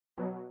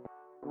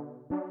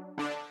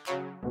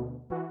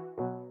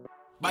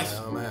Ice.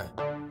 Oh man.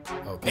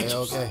 Okay,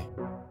 Interest. okay.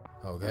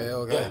 Okay,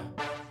 okay.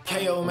 Yeah.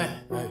 Kayo,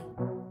 man. Hey.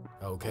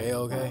 Okay,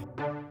 okay.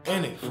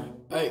 In it.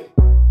 Hey.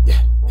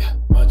 Yeah, yeah.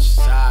 Bunch of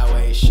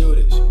sideways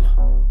shooters.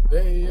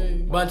 Hey,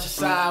 hey. Bunch of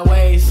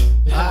sideways.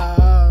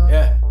 Ah.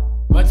 Yeah.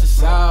 Bunch of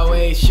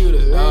sideways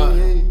shooters.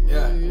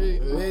 Yeah.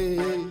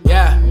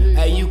 Yeah.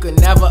 Hey, you can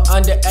never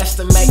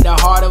underestimate the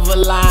heart of a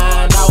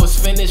line. I was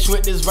finished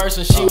with this verse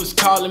and she was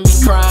calling me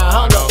crying.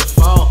 Hung up the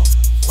phone.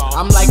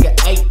 I'm like an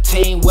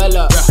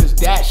 18-wheeler, cause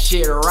that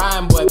shit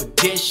rhyme, boy, but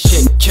this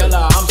shit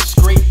killer. I'm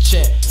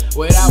screeching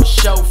without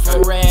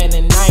chauffeuring,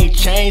 and I ain't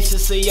changed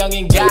since a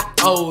youngin'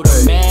 got older.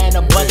 Man,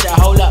 a bunch of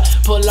hold up,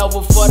 pull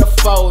over for the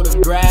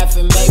photograph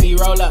and maybe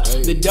roll up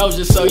the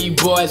doja so you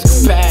boys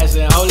can pass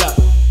and hold up.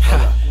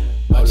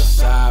 Bunch of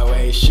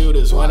sideways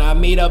shooters. When I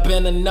meet up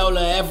in the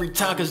NOLA every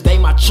time, cause they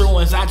my true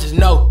ones, I just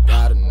know.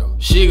 Gotta know.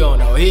 She gon'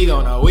 know, he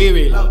gon' know, we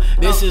reload.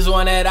 This is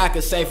one that I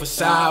could say for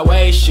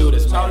sideways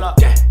shooters, man. Hold up,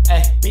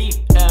 hey, beat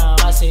down.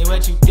 I see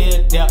what you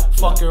did there.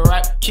 Fuck it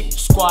right, keep the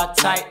squad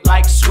tight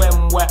like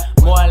swimwear.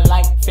 More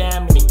like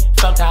family,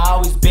 felt I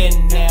always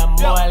been there.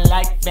 More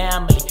like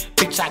family,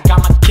 bitch, I got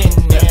my kin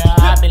there.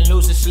 I've been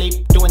losing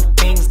sleep, doing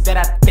things that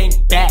I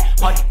think bad.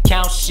 Hard to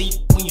count sheep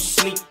when you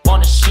sleep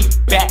on a sheep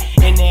back.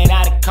 In and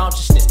out of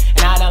consciousness,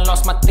 and I done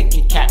lost my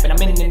thinking cap. And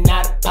I'm in and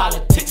out of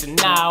politics, and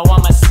now I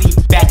want my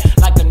seat back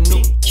like a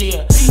new kid.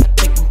 I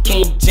think I'm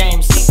King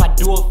James, I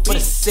do it for the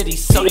city,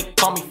 so they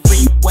call me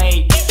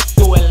Freeway.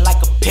 Do it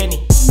like a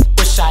penny.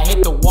 Wish I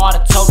hit the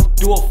water, told her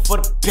do it for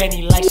the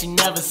penny, like she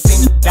never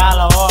seen a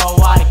dollar or a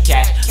water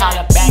cash.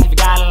 Holla back if you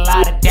got a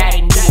lot of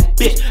daddy needs,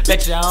 bitch.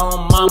 Bet your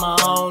own mama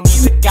on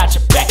knees, I got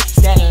your back.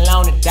 Stand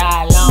alone and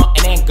die alone,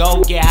 and then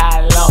go get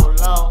high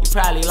low. You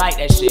probably like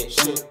that shit.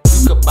 You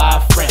could buy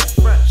a friend.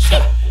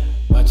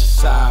 Bunch of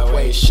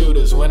sideways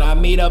shooters. When I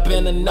meet up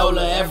in the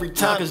NOLA every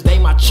time, cause they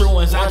my true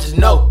ones, I just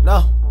know.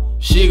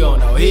 She gon'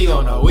 know, he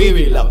gon' know, we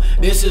reload.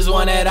 This is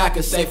one that I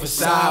could say for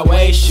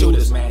sideways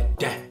shooters, man.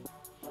 Damn.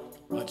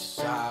 Bunch of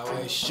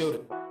sideways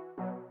shooters.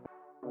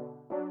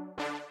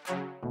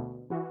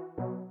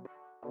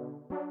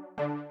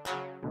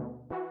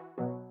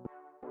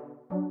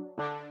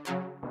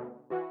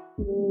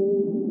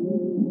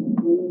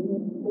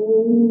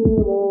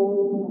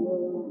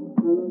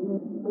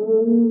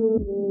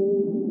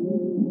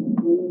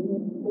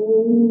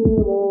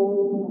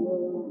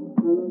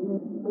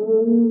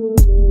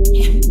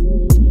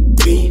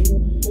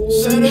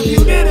 Said if you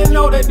didn't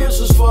know that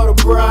this was for the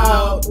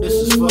proud, this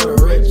is for the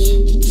rich.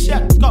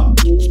 Check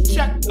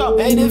up.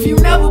 And if you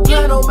never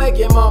plan on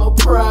making mama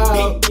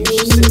proud, you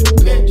should sit the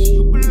bitch.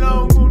 You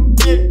belong on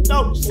it,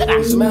 no, sit down.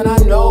 Cause man, I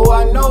know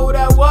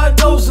that what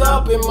goes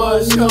up, it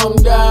must come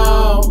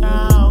down.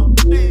 Down,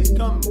 please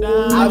come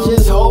down. I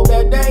just hope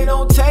that they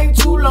don't take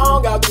too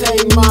long, I'll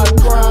take my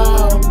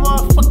crown.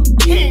 Motherfucking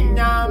king,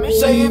 nah, man.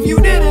 Say if you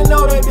didn't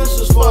know that this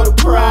was for the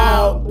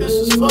proud, this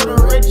is for the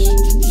rich.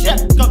 Check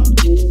up.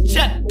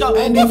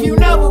 And if you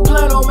never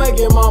plan on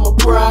making mama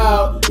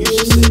proud, you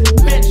should sit the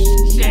bitch.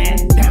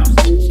 Stand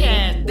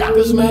down.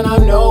 Cause man, I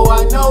know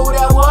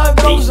that what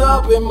goes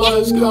up, it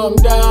must come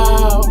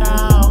down.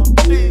 Down,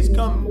 please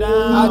come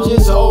down. I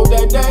just hope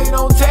that they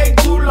don't take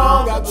too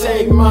long, I'll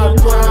take my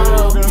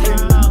crown.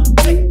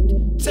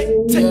 Take.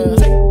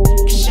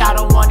 Cause y'all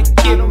don't wanna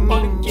give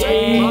me,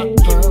 yeah.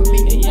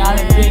 And y'all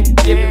ain't been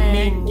giving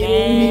me,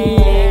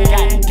 yeah.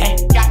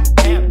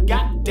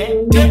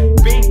 Goddamn,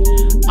 bing.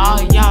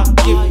 All y'all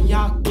giving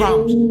y'all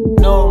problems.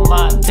 No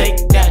mind,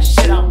 take that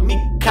shit on me,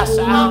 cause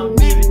I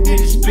don't even need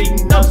to speak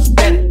no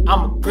Spanish.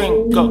 I'm a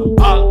gringo,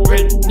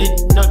 already need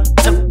to know the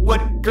temp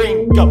what a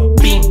gringo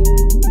beam.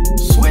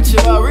 Switch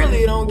it up,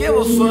 really don't give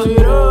a fuck.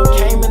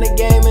 Came in the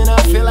game and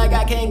I feel like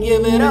I can't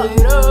give it up.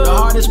 The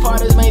hardest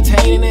part is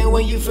maintaining it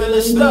when you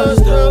feeling stuck.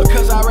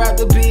 Because I'd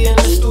rather be in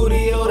the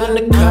studio than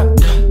the cut.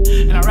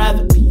 And I'd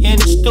rather be in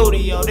the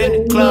studio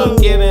than the club.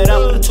 Give it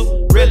up to the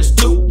two realest,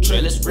 two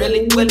trillers.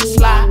 Really, will it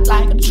slide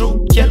like a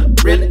true killer?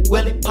 Really,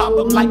 will it pop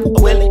up like a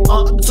willy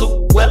on a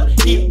two-wheeler?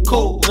 He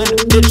cool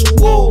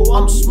individual,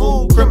 I'm a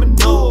smooth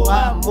criminal.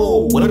 I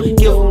move with him,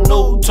 give him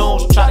new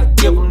tunes, try to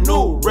give him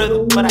new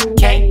rhythm, but I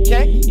can't,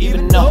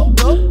 even though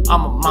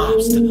I'm a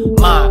mobster,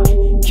 mime,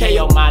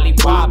 Kayo, Molly,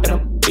 Rob, and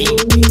I'm being